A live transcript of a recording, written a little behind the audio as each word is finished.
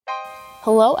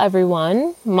Hello,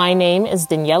 everyone. My name is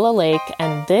Daniela Lake,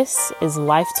 and this is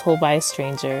Life Told by a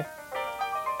Stranger.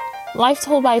 Life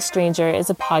Told by a Stranger is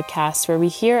a podcast where we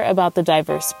hear about the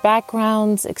diverse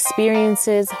backgrounds,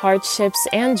 experiences, hardships,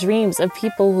 and dreams of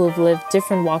people who have lived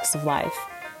different walks of life.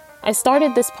 I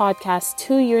started this podcast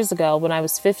 2 years ago when I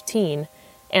was 15,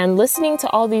 and listening to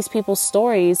all these people's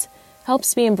stories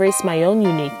helps me embrace my own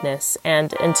uniqueness,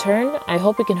 and in turn, I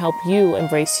hope it can help you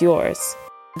embrace yours.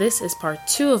 This is part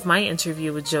 2 of my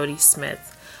interview with Jody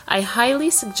Smith. I highly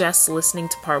suggest listening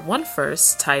to part 1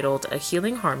 first, titled A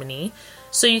Healing Harmony,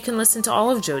 so you can listen to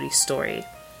all of Jody's story.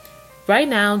 Right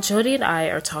now, Jody and I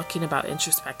are talking about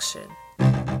introspection.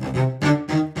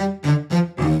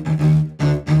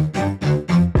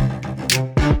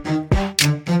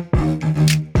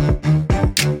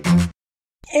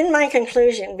 In my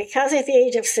conclusion, because at the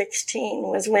age of 16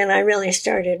 was when I really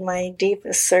started my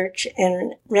deepest search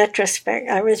in retrospect.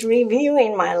 I was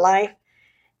reviewing my life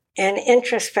and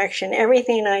introspection.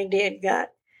 Everything I did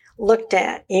got looked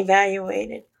at,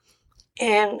 evaluated.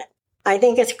 And I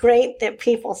think it's great that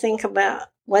people think about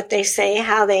what they say,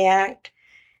 how they act,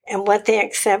 and what they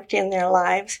accept in their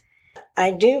lives.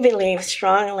 I do believe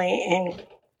strongly in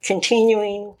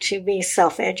continuing to be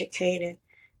self-educated.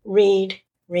 Read.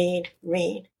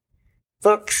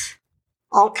 Books,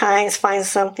 all kinds, find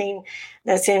something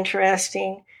that's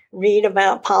interesting. Read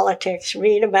about politics,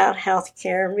 read about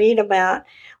healthcare, read about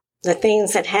the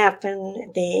things that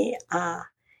happen, the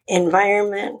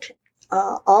environment,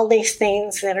 all these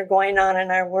things that are going on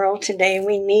in our world today.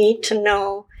 We need to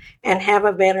know and have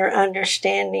a better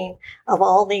understanding of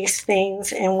all these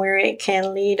things and where it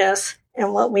can lead us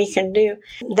and what we can do.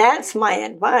 That's my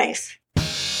advice.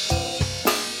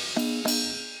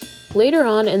 Later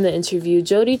on in the interview,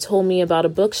 Jody told me about a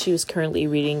book she was currently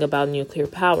reading about nuclear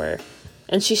power,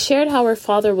 and she shared how her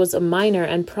father was a miner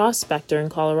and prospector in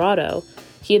Colorado.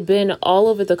 He had been all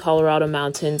over the Colorado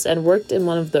mountains and worked in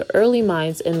one of the early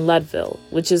mines in Leadville,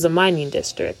 which is a mining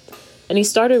district, and he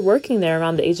started working there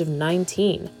around the age of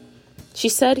 19. She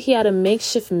said he had a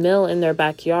makeshift mill in their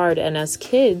backyard, and as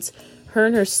kids, her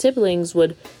and her siblings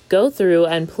would go through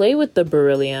and play with the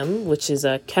beryllium, which is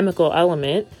a chemical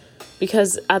element,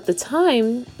 because at the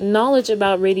time, knowledge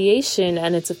about radiation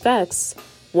and its effects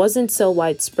wasn't so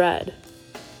widespread.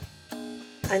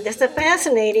 And it's a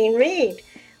fascinating read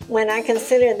when I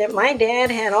consider that my dad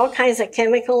had all kinds of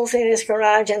chemicals in his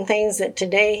garage and things that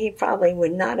today he probably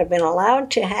would not have been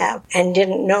allowed to have and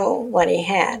didn't know what he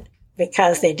had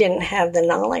because they didn't have the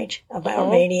knowledge about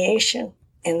radiation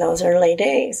in those early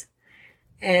days.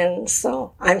 And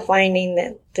so I'm finding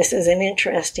that this is an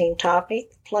interesting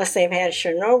topic. Plus, they've had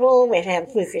Chernobyl, we've had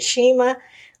Fukushima.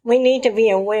 We need to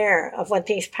be aware of what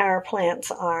these power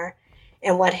plants are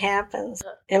and what happens.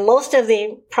 And most of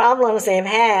the problems they've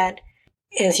had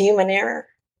is human error.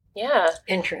 Yeah.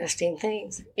 Interesting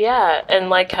things. Yeah, and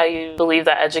like how you believe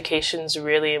that education is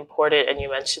really important, and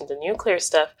you mentioned the nuclear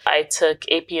stuff. I took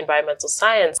AP Environmental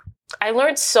Science. I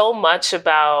learned so much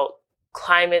about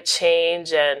climate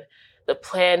change and the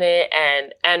planet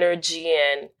and energy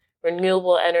and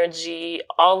renewable energy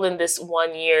all in this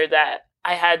 1 year that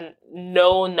I had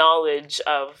no knowledge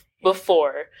of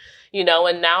before, and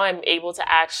now I'm able to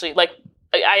actually,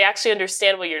 I actually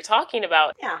understand what you're talking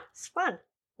about. Yeah, it's fun.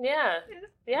 Yeah.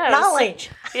 Knowledge.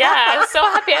 I was so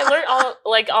happy I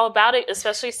learned all about it,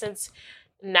 especially since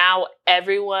now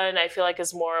everyone, I feel like,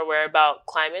 is more aware about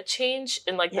climate change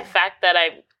and the fact that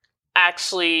I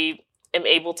actually am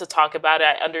able to talk about it.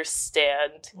 I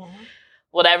understand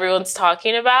what everyone's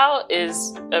talking about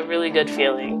is a really good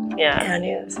feeling. Yeah, it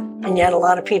is. And yet a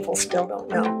lot of people still don't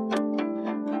know.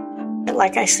 And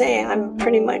like I say, I'm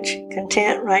pretty much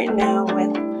content right now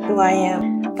with who I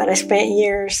am. But I spent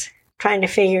years trying to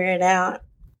figure it out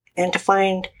and to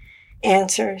find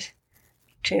answers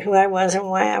to who I was and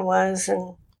why I was.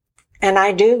 And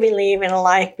I do believe in a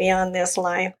life beyond this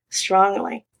life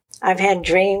strongly. I've had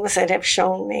dreams that have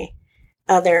shown me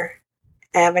other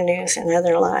avenues and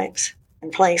other lives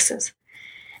and places.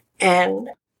 And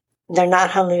they're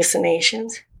not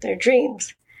hallucinations, they're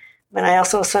dreams. But I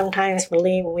also sometimes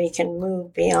believe we can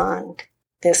move beyond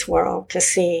this world to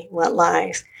see what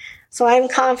lies. So I'm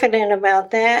confident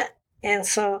about that. And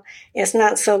so it's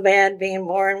not so bad being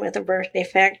born with a birth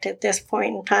defect at this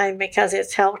point in time because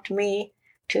it's helped me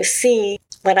to see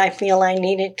what I feel I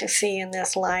needed to see in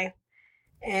this life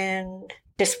and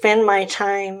to spend my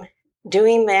time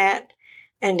doing that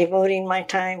and devoting my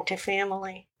time to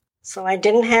family. So I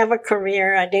didn't have a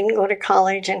career. I didn't go to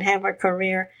college and have a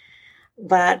career,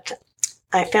 but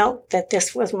I felt that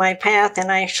this was my path.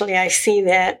 And actually, I see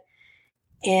that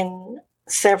in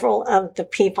several of the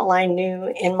people I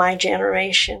knew in my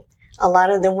generation. A lot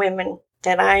of the women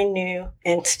that I knew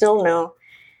and still know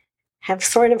have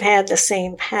sort of had the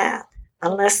same path,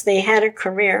 unless they had a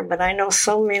career. But I know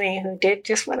so many who did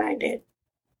just what I did.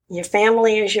 Your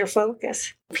family is your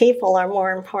focus. People are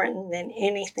more important than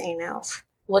anything else.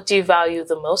 What do you value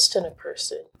the most in a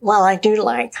person? Well, I do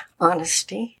like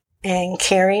honesty and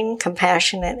caring,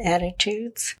 compassionate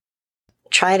attitudes.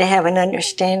 Try to have an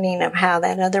understanding of how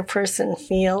that other person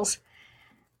feels,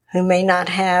 who may not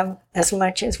have as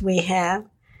much as we have.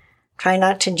 Try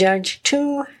not to judge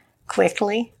too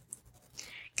quickly,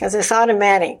 because it's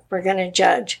automatic. We're going to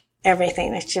judge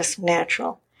everything. It's just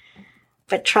natural.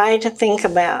 But try to think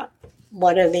about,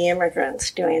 what are the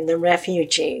immigrants doing, the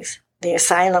refugees, the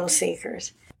asylum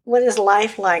seekers? What is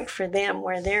life like for them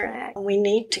where they're at? We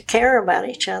need to care about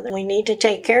each other. We need to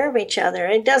take care of each other.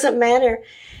 It doesn't matter.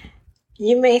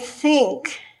 You may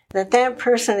think that that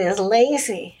person is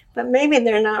lazy, but maybe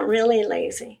they're not really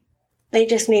lazy. They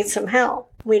just need some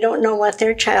help. We don't know what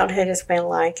their childhood has been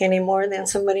like any more than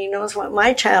somebody knows what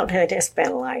my childhood has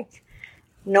been like.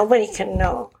 Nobody can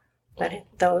know but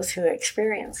those who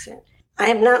experience it. I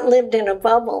have not lived in a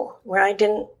bubble where I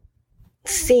didn't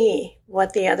see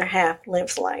what the other half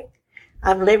lives like.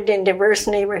 I've lived in diverse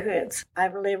neighborhoods.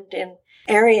 I've lived in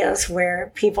areas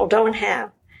where people don't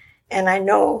have, and I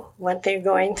know what they're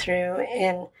going through.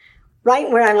 And right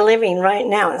where I'm living right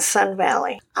now in Sun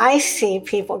Valley, I see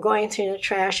people going through the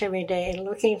trash every day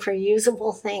looking for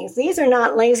usable things. These are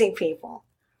not lazy people.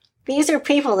 These are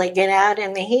people that get out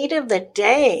in the heat of the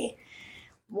day,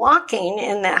 walking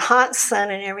in that hot sun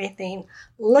and everything,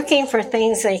 looking for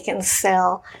things they can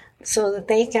sell so that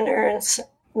they can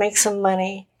make some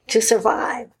money to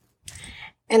survive.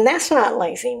 And that's not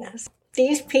laziness.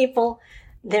 These people,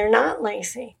 they're not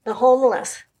lazy. The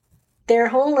homeless, they're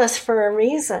homeless for a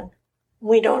reason.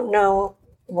 We don't know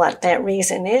what that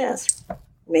reason is.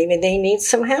 Maybe they need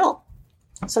some help,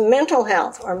 some mental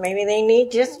health, or maybe they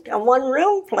need just a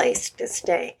one-room place to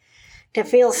stay, to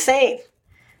feel safe.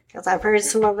 Because I've heard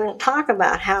some of them talk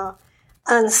about how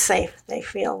unsafe they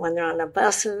feel when they're on the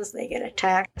buses, they get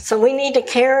attacked. So we need to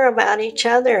care about each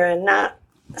other and not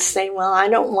say, well, I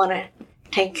don't want to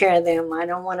take care of them. I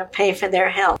don't want to pay for their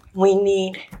health. We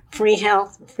need free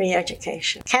health and free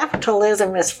education.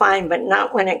 Capitalism is fine, but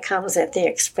not when it comes at the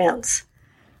expense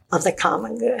of the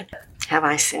common good. Have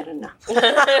I said enough? Well,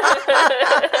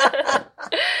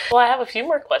 I have a few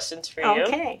more questions for you.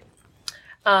 Okay.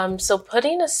 So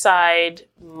putting aside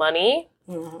money,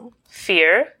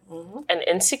 fear, and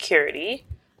insecurity,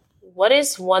 what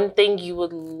is one thing you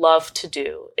would love to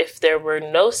do if there were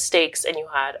no stakes and you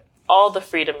had all the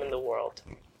freedom in the world?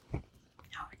 Oh,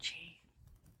 gee.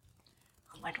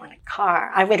 I'd want a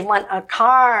car. I would want a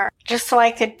car just so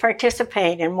I could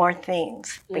participate in more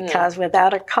things. Because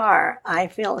without a car, I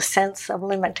feel a sense of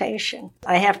limitation.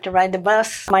 I have to ride the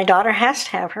bus. My daughter has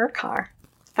to have her car.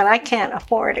 But I can't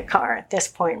afford a car at this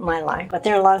point in my life. But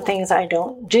there are a lot of things I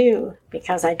don't do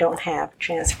because I don't have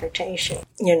transportation,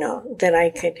 that I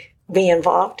could be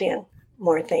involved in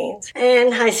more things.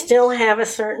 And I still have a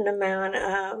certain amount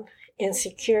of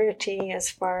insecurity as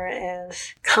far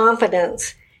as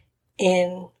confidence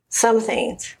in some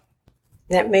things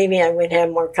that maybe I would have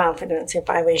more confidence if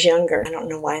I was younger. I don't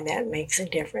know why that makes a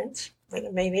difference,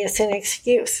 but maybe it's an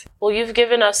excuse. Well, you've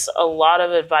given us a lot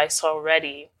of advice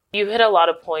already. You hit a lot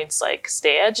of points like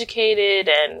stay educated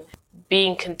and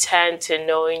being content and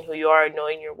knowing who you are and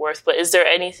knowing your worth. But is there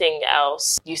anything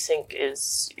else you think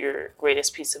is your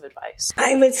greatest piece of advice?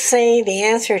 I would say the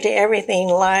answer to everything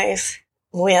lies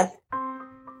with,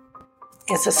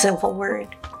 it's a simple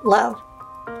word, love.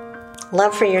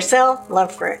 Love for yourself,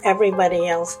 love for everybody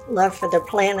else, love for the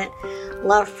planet,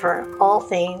 love for all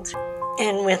things.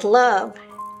 And with love,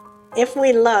 if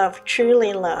we love,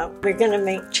 truly love, we're going to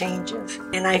make changes.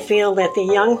 And I feel that the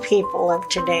young people of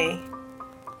today,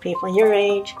 people your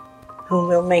age, who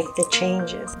will make the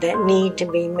changes that need to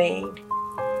be made.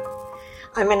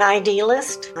 I'm an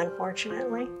idealist,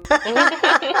 unfortunately.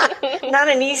 Not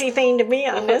an easy thing to be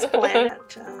on this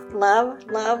planet. Love,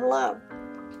 love, love.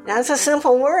 That's a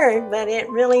simple word, but it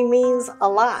really means a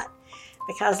lot.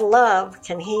 Because love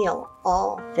can heal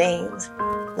all things.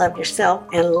 Love yourself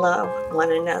and love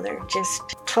one another, just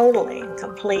totally and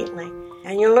completely.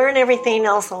 And you learn everything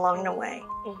else along the way.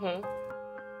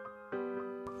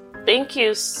 Thank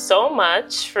you so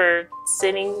much for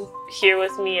sitting here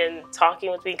with me and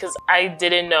talking with me, because I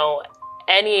didn't know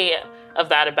any of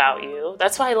that about you.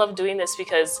 That's why I love doing this,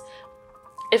 because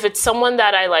if it's someone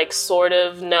that I sort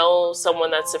of know,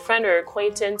 someone that's a friend or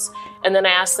acquaintance, and then I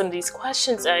ask them these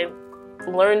questions, I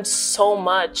learned so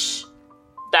much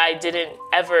that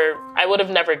I would have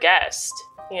never guessed,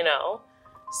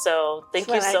 So thank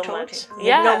you so much. You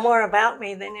know more about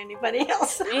me than anybody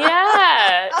else.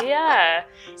 Yeah.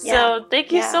 So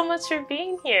thank you so much for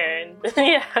being here.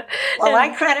 Well,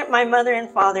 I credit my mother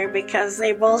and father because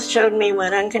they both showed me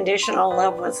what unconditional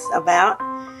love was about,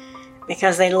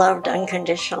 because they loved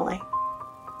unconditionally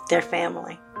their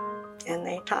family, and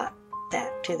they taught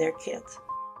that to their kids.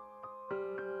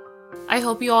 I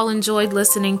hope you all enjoyed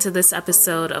listening to this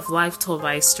episode of Life Told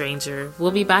by a Stranger.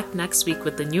 We'll be back next week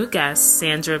with a new guest,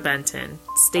 Sandra Benton.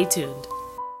 Stay tuned.